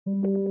दो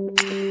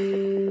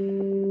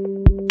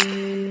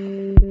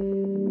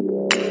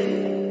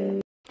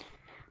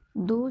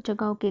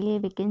जगहों के लिए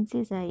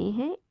वैकेंसीज आई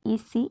है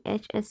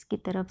ECHS की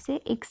तरफ से,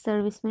 एक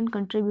serviceman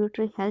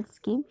contributory health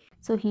scheme.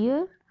 So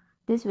here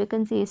this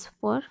vacancy is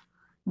for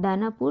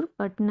Danapur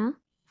Patna.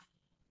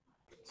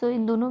 सो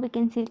इन दोनों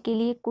वैकेंसी के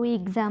लिए कोई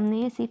एग्ज़ाम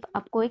नहीं है, सिर्फ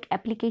आपको एक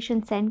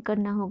एप्लीकेशन सेंड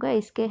करना होगा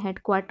इसके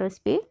हेडक्वार्टर्स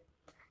पे.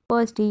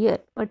 फर्स्ट ईयर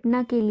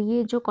पटना के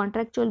लिए जो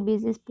कॉन्ट्रैक्चुअल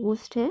बेसिस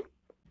पोस्ट है,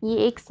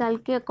 ये 1 साल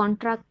के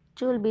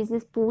कॉन्ट्रैक्चुअल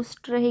बेसिस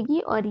पोस्ट रहेगी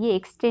और ये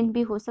एक्सटेंड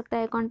भी हो सकता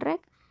है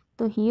कॉन्ट्रैक्ट.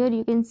 तो here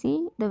you can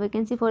see the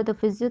vacancy for the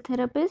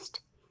physiotherapist.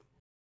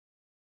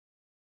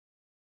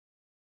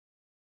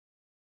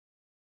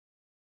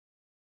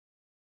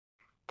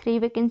 3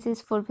 vacancies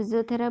for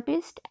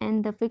physiotherapist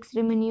and the fixed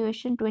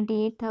remuneration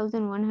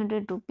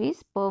 28,100 rupees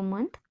per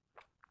month.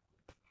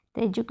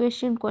 The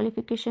education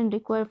qualification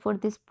required for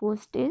this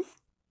post is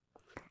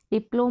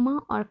diploma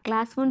or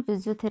class 1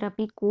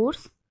 physiotherapy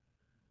course.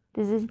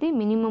 This is the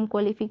minimum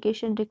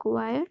qualification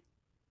required.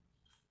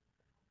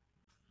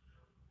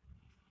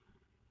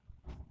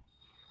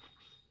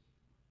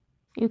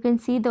 You can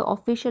see the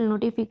official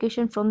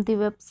notification from the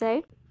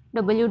website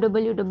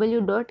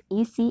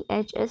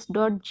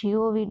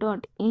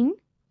www.echs.gov.in.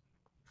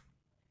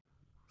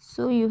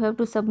 So you have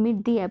to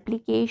submit the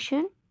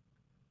application.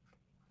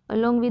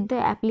 Along with the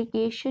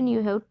application,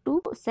 you have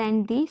to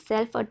send the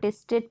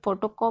self-attested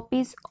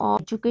photocopies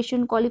of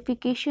education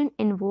qualification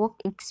and work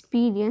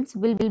experience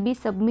will be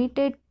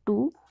submitted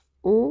to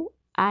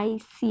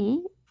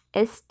OIC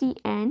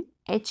STN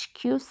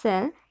HQ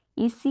cell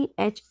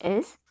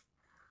ECHS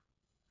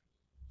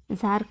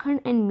Jharkhand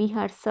and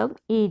Bihar सब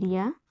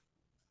area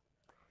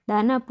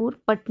Danapur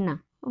Patna.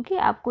 Okay,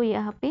 आपको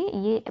यहाँ पे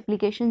ये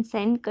application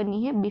send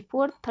करनी है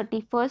before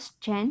 31st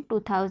Jan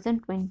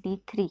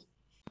 2023.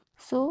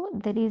 So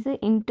there is a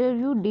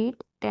interview date,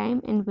 time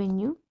and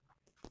venue.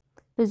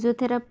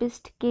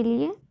 Physiotherapist के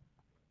लिए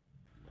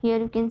here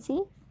you can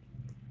see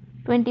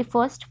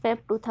 21st Feb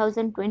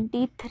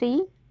 2023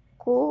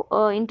 को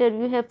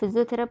इंटरव्यू है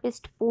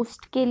फिजियोथेरापिस्ट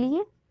पोस्ट के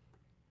लिए.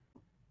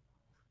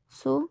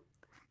 So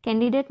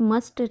candidate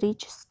must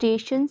reach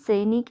station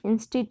सैनिक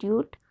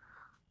institute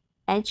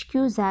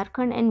HQ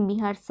Jharkhand and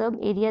Bihar सब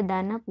एरिया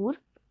दानापुर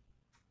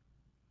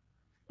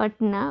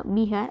पटना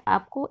बिहार.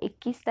 आपको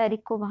 21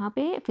 तारीख को वहाँ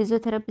पे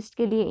फिजियोथेरापिस्ट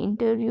के लिए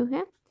इंटरव्यू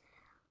है.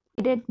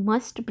 Candidate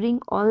must bring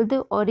all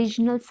the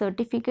original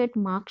certificate,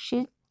 mark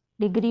sheet,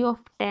 degree of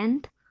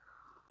 10th,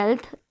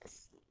 12th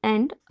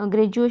and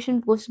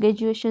graduation,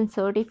 post-graduation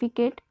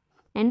certificate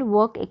and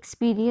work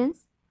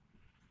experience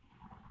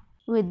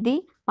with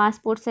the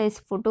passport size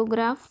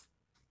photograph.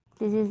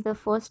 This is the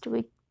first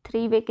week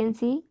 3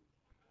 vacancy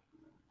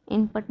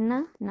in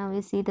Patna. Now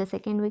we see the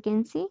second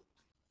vacancy.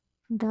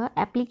 The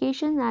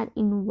applications are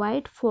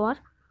invite for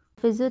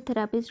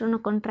physiotherapist on a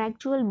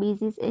contractual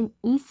basis in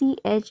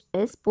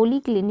ECHS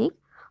Polyclinic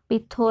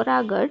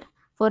Pithoragarh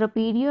for a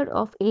period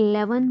of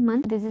 11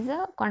 months. This is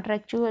a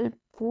contractual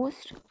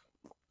post.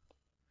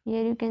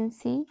 Here you can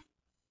see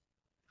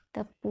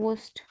the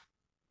post.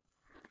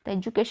 The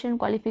education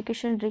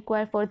qualification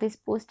required for this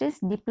post is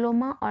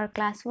diploma or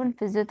class 1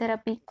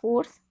 physiotherapy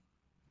course.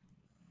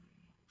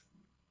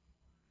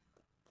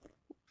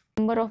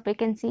 Number of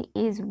vacancy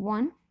is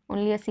 1.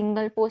 Only a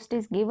single post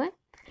is given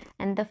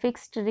and the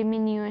fixed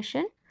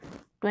remuneration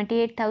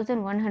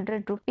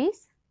 28,100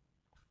 rupees.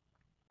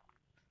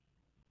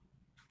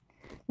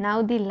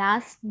 Now the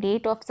last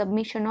date of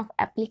submission of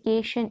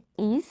application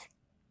is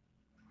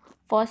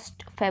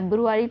 1st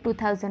February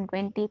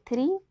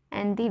 2023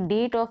 and the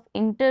date of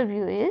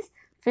interview is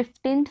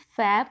 15th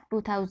Feb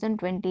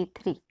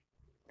 2023.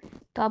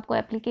 तो आपको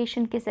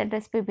application किस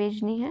address पे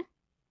भेजनी है?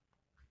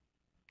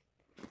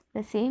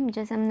 The same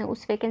जैसे हमने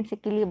उस vacancy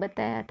के लिए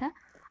बताया था,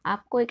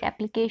 आपको एक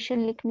एप्लीकेशन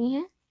लिखनी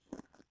है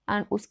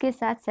और उसके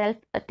साथ self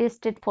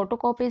attested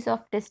photocopies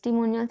of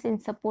testimonials in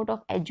support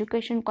of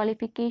education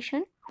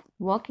qualification,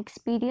 work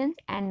experience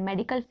and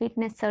medical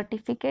fitness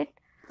certificate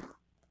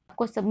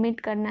आपको सबमिट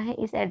करना है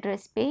इस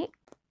एड्रेस पे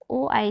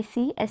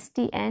OIC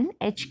STN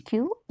HQ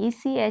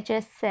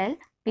ECHS cell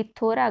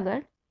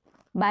Pithoragarh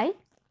bye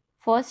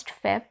 1st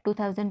Feb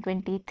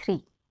 2023.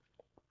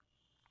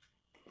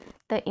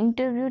 The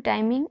interview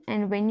timing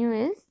and venue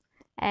is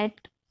at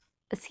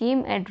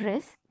same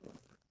address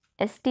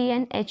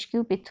STN HQ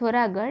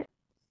Pithoragarh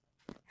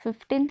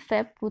 15th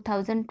Feb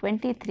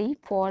 2023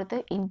 for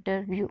the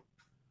interview.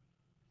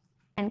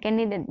 And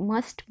candidate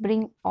must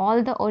bring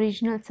all the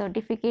original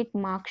certificate,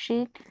 mark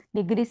sheet,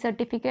 degree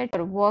certificate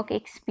or work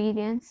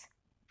experience.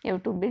 You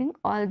have to bring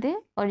all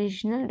the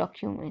original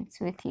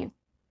documents with you.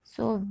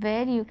 So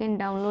where you can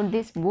download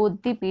this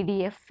both the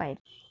PDF file.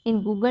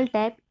 In Google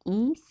type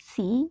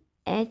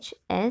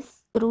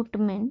ECHS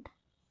recruitment.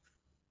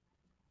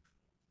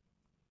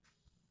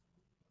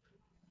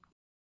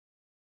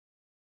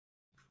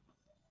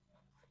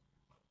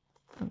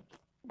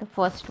 The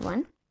first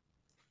one,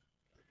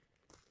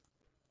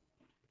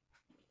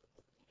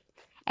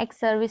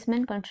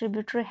 ex-serviceman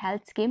contributory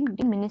health scheme,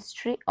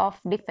 Ministry of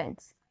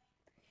Defense.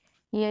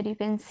 Here you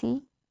can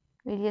see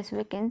various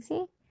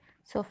vacancy.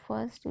 So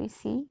first we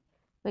see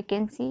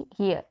vacancy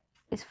here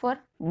is for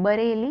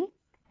Bareilly.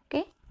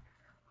 Okay,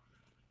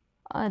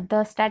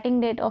 the starting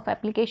date of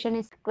application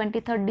is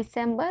 23rd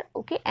December.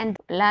 Okay, and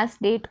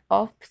last date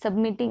of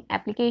submitting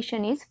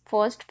application is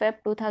 1st Feb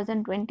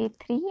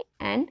 2023,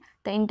 and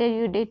the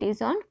interview date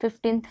is on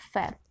 15th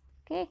Feb.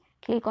 Okay,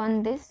 click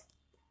on this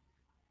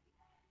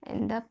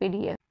in the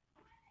PDF.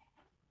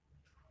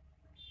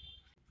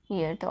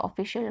 Here the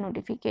official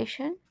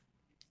notification,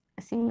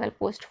 a single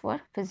post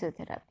for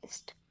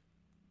physiotherapist.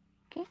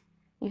 Okay,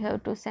 you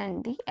have to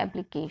send the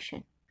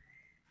application.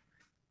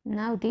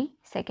 Now the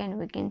second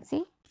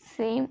vacancy,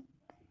 same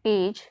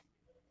page,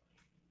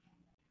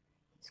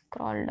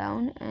 scroll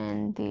down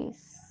and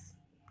this,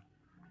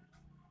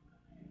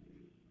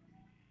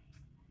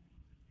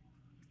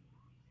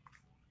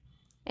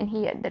 and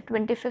here the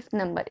 25th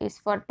number is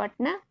for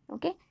Patna.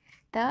 Okay,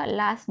 the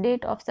last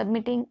date of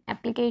submitting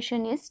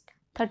application is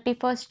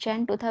 31st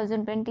Jan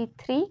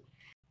 2023.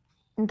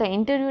 The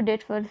interview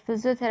date for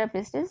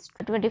physiotherapist is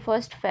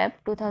 21st Feb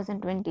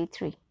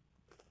 2023.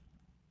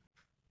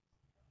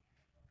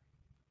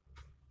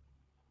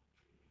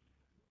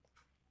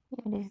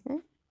 Here is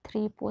the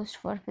 3 post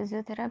for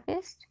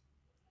physiotherapist.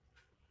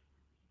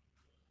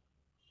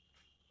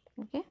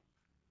 Okay.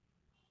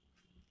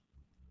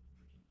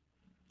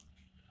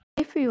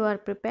 If you are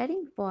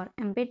preparing for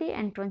MPT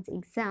entrance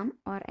exam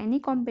or any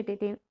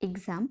competitive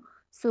exam,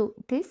 so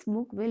this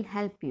book will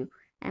help you.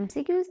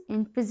 MCQs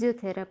in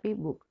Physiotherapy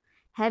book,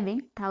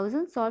 having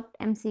 1000 solved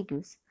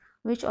MCQs,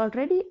 which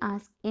already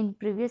asked in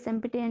previous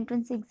MPT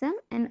entrance exam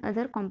and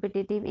other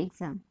competitive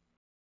exam.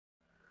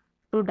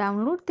 To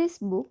download this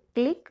book,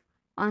 click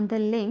on the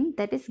link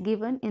that is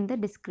given in the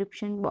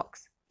description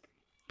box.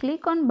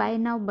 Click on Buy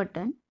Now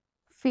button,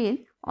 fill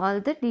all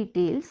the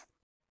details,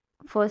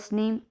 first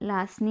name,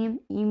 last name,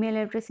 email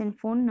address and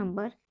phone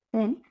number.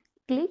 Then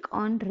click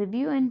on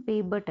Review and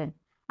Pay button.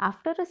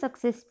 After a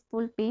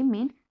successful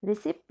payment,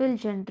 receipt will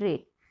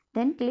generate.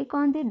 Then click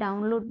on the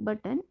download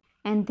button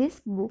and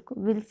this book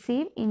will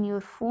save in your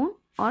phone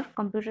or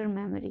computer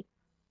memory.